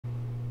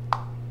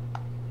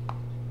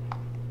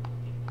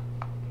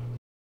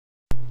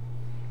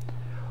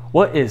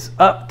What is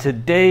up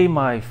today,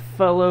 my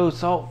fellow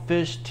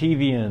saltfish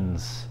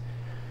TVians?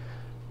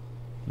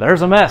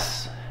 There's a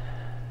mess.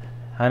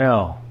 I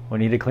know, we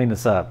need to clean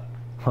this up.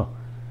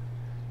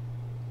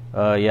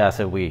 Yeah, I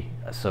said we.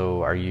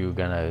 So are you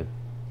gonna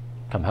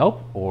come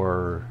help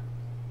or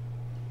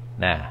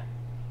nah?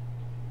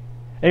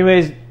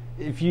 Anyways,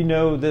 if you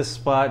know this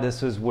spot,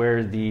 this is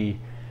where the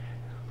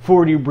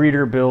 40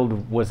 breeder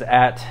build was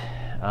at.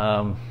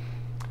 Been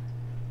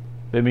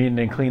meaning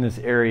to clean this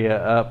area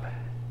up.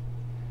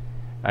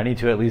 I need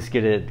to at least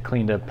get it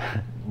cleaned up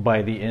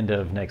by the end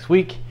of next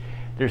week.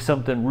 There's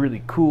something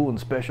really cool and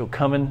special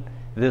coming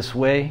this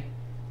way,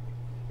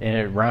 and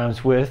it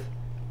rhymes with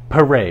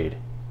parade.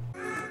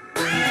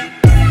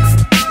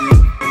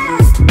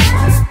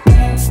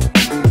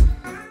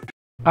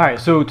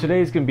 Alright, so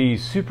today's going to be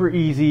super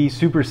easy,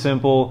 super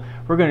simple.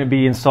 We're going to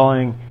be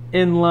installing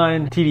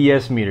inline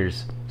TDS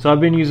meters. So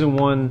I've been using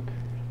one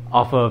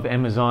off of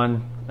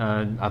Amazon.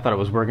 I thought it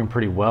was working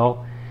pretty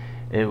well.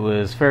 It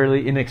was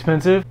fairly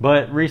inexpensive,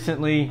 but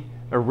recently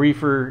a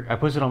reefer, I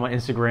posted on my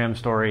Instagram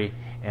story,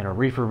 and a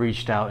reefer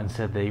reached out and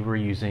said they were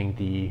using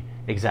the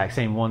exact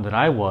same one that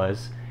I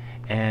was,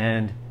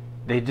 and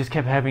they just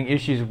kept having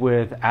issues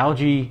with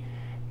algae,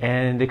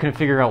 and they couldn't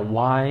figure out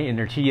why, and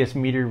their TDS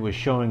meter was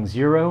showing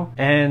 0.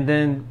 And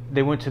then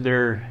they went to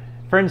their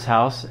friend's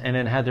house and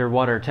then had their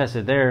water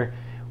tested there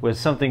with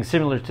something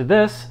similar to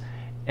this,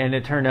 and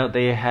it turned out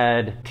they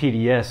had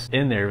TDS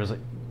in there. It was like,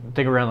 I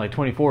think around like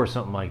 24 or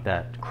something like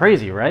that.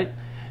 Crazy, right?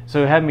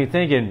 So it had me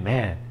thinking,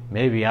 man,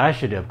 maybe I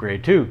should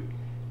upgrade too.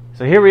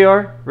 So here we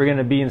are. We're going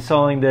to be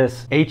installing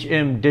this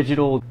HM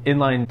Digital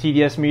inline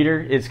TDS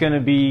meter. It's going to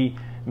be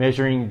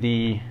measuring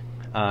the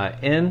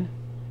in,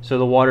 so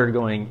the water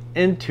going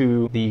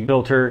into the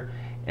filter,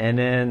 and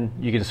then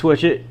you can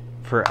switch it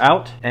for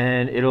out,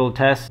 and it'll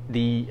test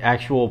the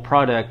actual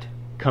product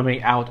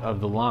coming out of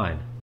the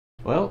line.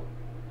 Well,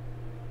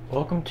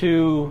 welcome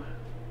to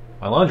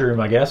my laundry room,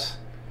 I guess.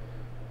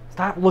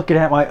 Stop looking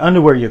at my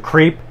underwear, you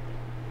creep.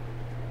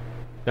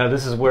 Now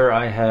this is where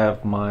I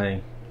have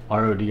my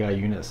RODI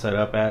unit set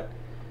up at.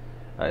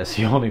 It's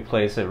the only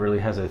place that really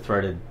has a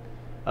threaded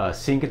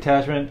sink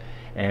attachment,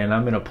 and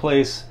I'm in a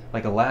place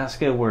like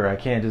Alaska where I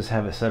can't just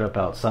have it set up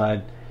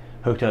outside,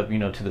 hooked up,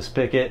 to the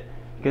spigot,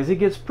 because it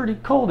gets pretty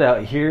cold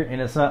out here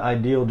and it's not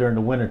ideal during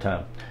the winter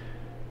time.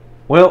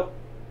 Well,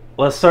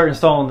 let's start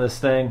installing this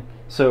thing.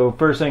 So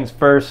first things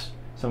first,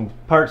 some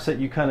parts that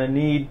you kind of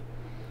need.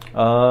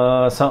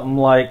 Something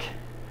like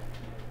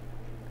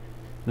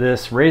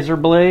this razor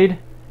blade.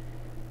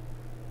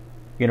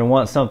 You're gonna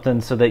want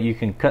something so that you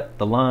can cut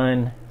the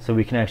line so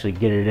we can actually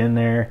get it in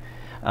there.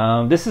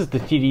 This is the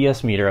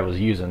TDS meter I was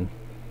using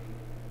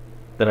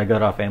that I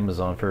got off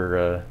Amazon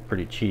for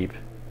pretty cheap.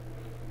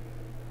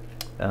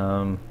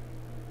 Yeah,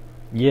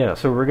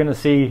 so we're gonna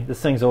see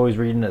this thing's always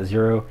reading at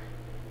 0.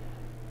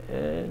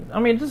 I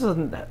mean, it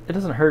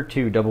doesn't hurt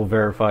to double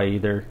verify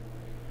either.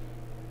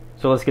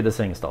 So let's get this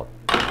thing installed.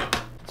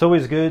 It's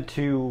always good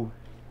to,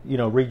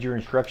 read your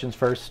instructions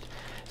first.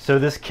 So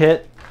this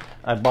kit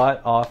I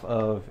bought off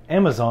of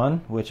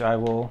Amazon, which I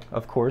will,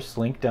 of course,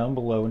 link down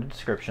below in the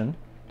description.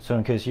 So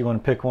in case you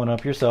want to pick one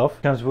up yourself.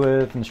 It comes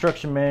with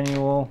instruction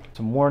manual,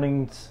 some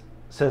warnings.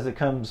 It says it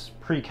comes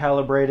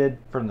pre-calibrated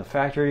from the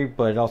factory,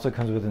 but it also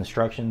comes with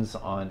instructions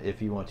on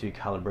if you want to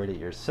calibrate it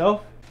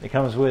yourself. It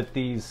comes with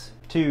these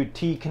 2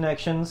 T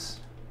connections,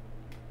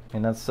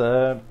 and that's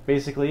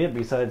basically it,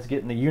 besides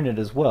getting the unit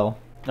as well.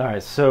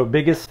 Alright, so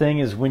biggest thing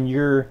is when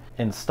you're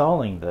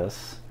installing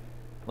this,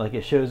 like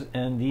it shows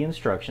in the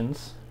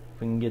instructions,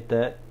 if we can get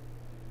that,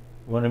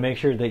 you want to make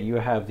sure that you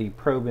have the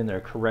probe in there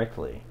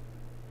correctly,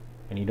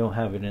 and you don't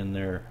have it in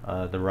there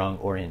the wrong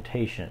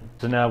orientation.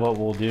 So now what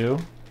we'll do,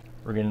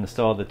 we're going to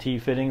install the T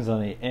fittings on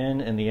the in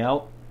and the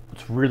out.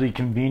 What's really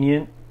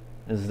convenient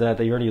is that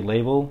they already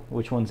label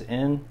which one's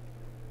in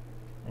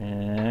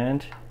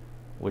and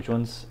which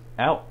one's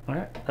out.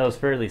 Alright, that was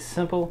fairly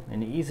simple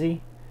and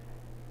easy.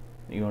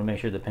 You want to make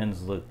sure the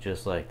pins look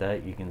just like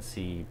that. You can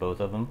see both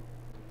of them.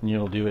 And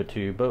you'll do it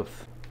to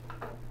both.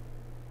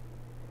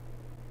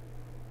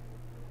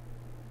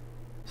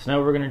 So now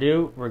what we're going to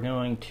do, we're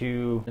going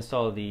to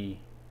install the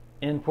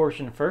in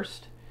portion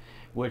first,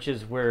 which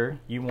is where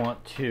you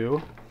want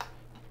to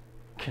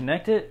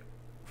connect it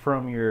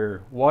from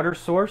your water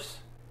source,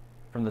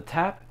 from the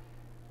tap,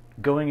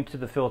 going into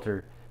the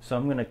filter. So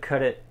I'm going to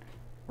cut it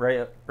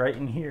right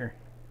in here,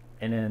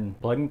 and then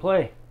plug and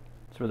play.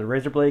 That's where the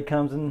razor blade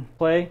comes in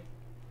play.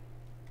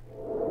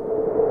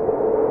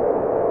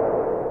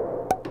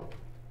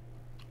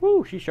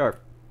 Woo, she's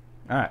sharp.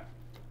 Alright.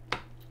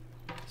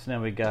 So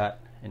now we got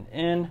an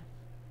in.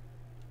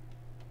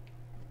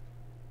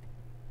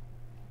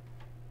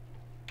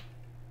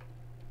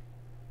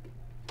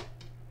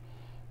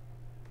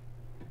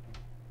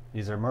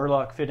 These are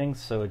Murloc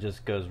fittings, so it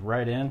just goes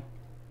right in,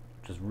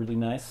 which is really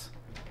nice.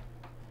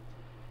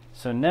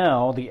 So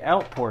now the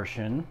out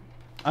portion,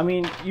 I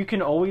mean, you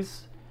can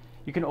always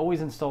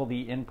install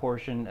the in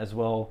portion as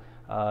well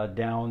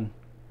down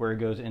where it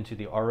goes into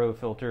the RO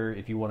filter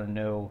if you want to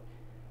know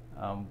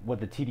what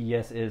the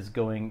TDS is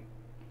going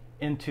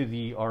into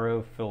the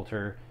RO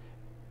filter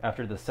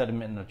after the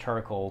sediment and the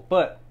charcoal,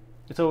 but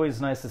it's always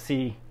nice to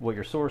see what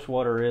your source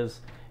water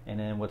is and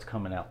then what's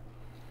coming out.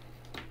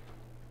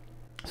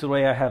 So the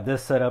way I have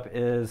this set up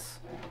is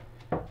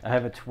I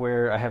have it to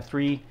where I have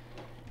three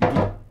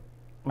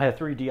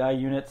DI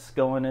units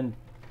going in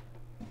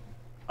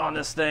on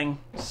this thing,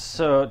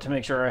 so to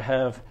make sure I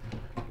have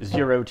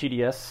 0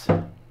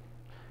 TDS.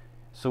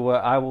 So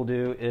what I will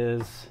do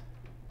is,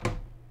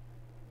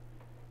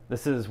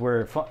 this is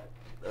where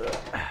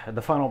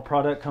the final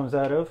product comes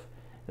out of,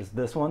 is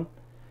this one.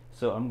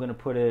 So I'm going to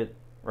put it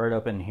right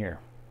up in here.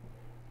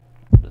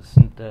 Just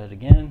snip that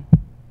again.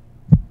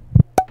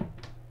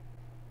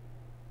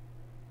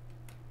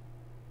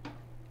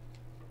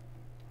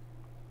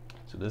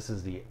 So this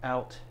is the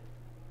out.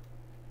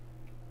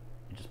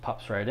 It just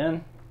pops right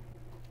in.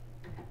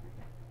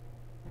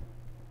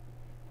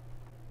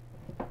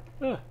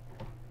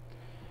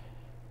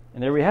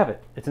 And there we have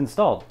it. It's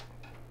installed.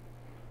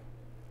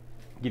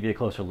 Give you a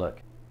closer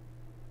look.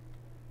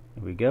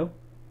 Here we go.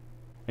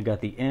 I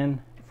got the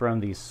in from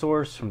the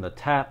source, from the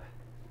tap,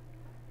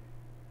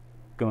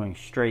 going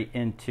straight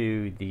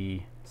into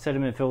the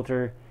sediment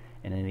filter,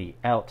 and then the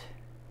out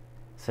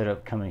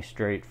setup coming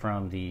straight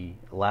from the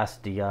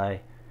last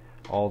DI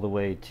all the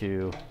way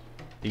to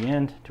the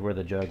end to where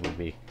the jug would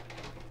be.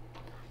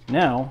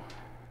 Now,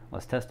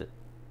 let's test it.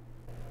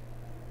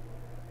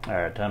 All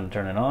right, time to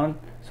turn it on.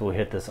 So we'll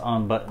hit this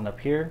on button up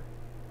here.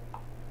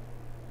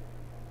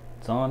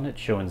 It's on, it's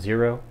showing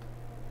 0.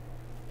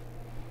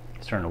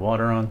 Let's turn the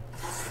water on.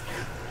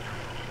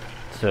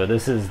 So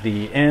this is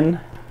the in,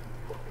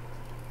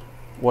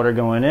 water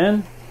going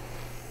in.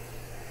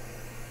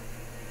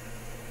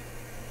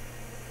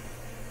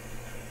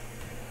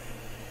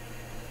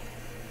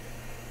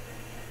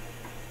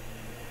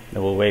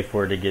 Then we'll wait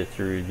for it to get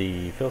through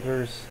the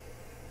filters.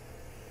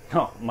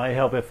 Oh, might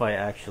help if I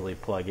actually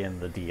plug in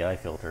the DI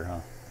filter, huh?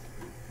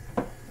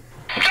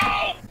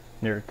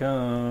 Here it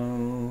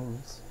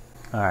comes.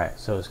 Alright,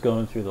 so it's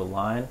going through the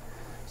line.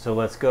 So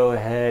let's go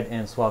ahead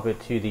and swap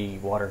it to the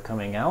water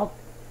coming out.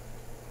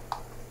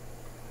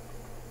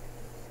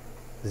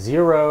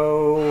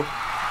 0.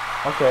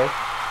 Okay.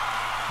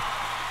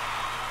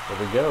 There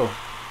we go.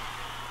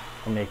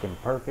 We're making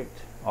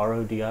perfect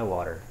RODI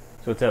water.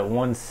 So it's at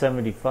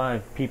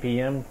 175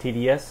 ppm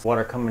TDS.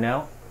 Water coming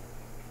out,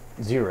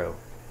 0.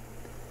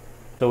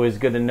 It's always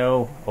good to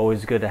know,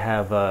 always good to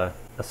have a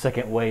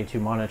second way to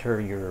monitor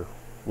your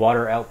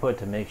water output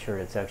to make sure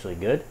it's actually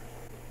good.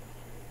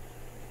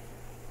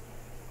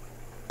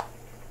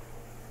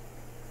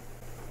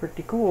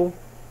 Pretty cool.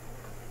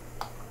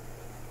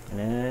 And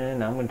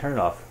then I'm going to turn it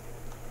off.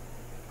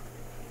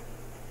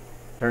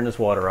 Turn this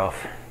water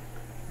off.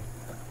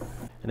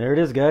 And there it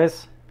is,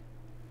 guys.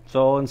 It's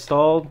all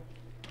installed.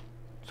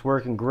 It's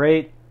working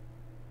great.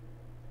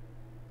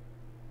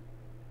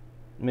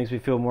 It makes me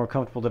feel more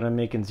comfortable that I'm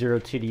making 0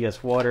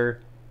 TDS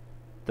water.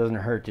 Doesn't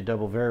hurt to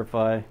double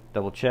verify,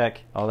 double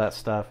check, all that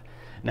stuff.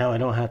 Now I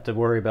don't have to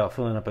worry about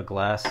filling up a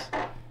glass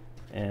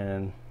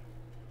and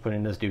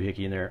putting this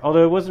doohickey in there.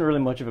 Although it wasn't really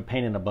much of a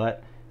pain in the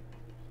butt.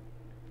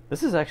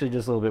 This is actually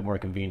just a little bit more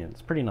convenient.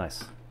 It's pretty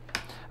nice.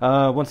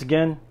 Once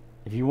again,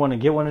 if you want to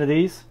get one of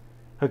these,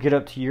 hook it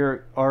up to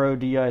your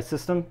RODI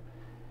system.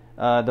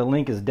 The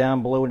link is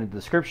down below in the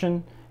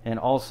description. And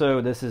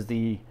also, this is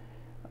the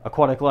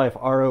Aquatic Life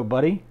RO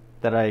Buddy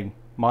that I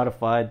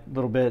modified a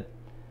little bit.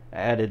 I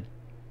added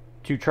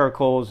 2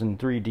 charcoals and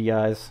 3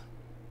 DIs,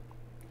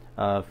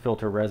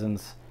 filter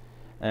resins,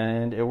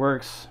 and it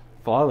works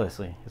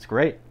flawlessly. It's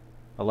great.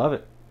 I love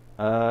it.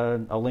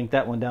 I'll link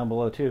that one down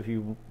below too if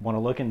you want to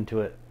look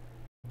into it.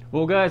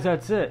 Well, guys,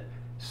 that's it.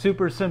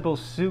 Super simple,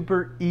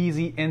 super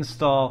easy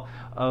install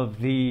of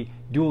the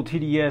dual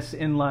TDS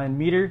inline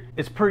meter.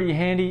 It's pretty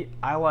handy.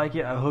 I like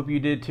it. I hope you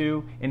did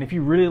too. And if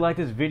you really like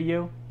this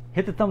video,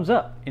 hit the thumbs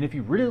up. And if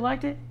you really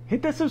liked it,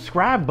 hit that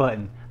subscribe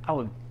button. I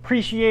would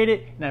appreciate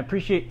it. And I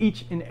appreciate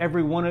each and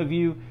every one of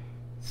you.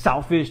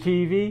 Saltfish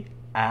TV,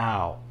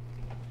 out.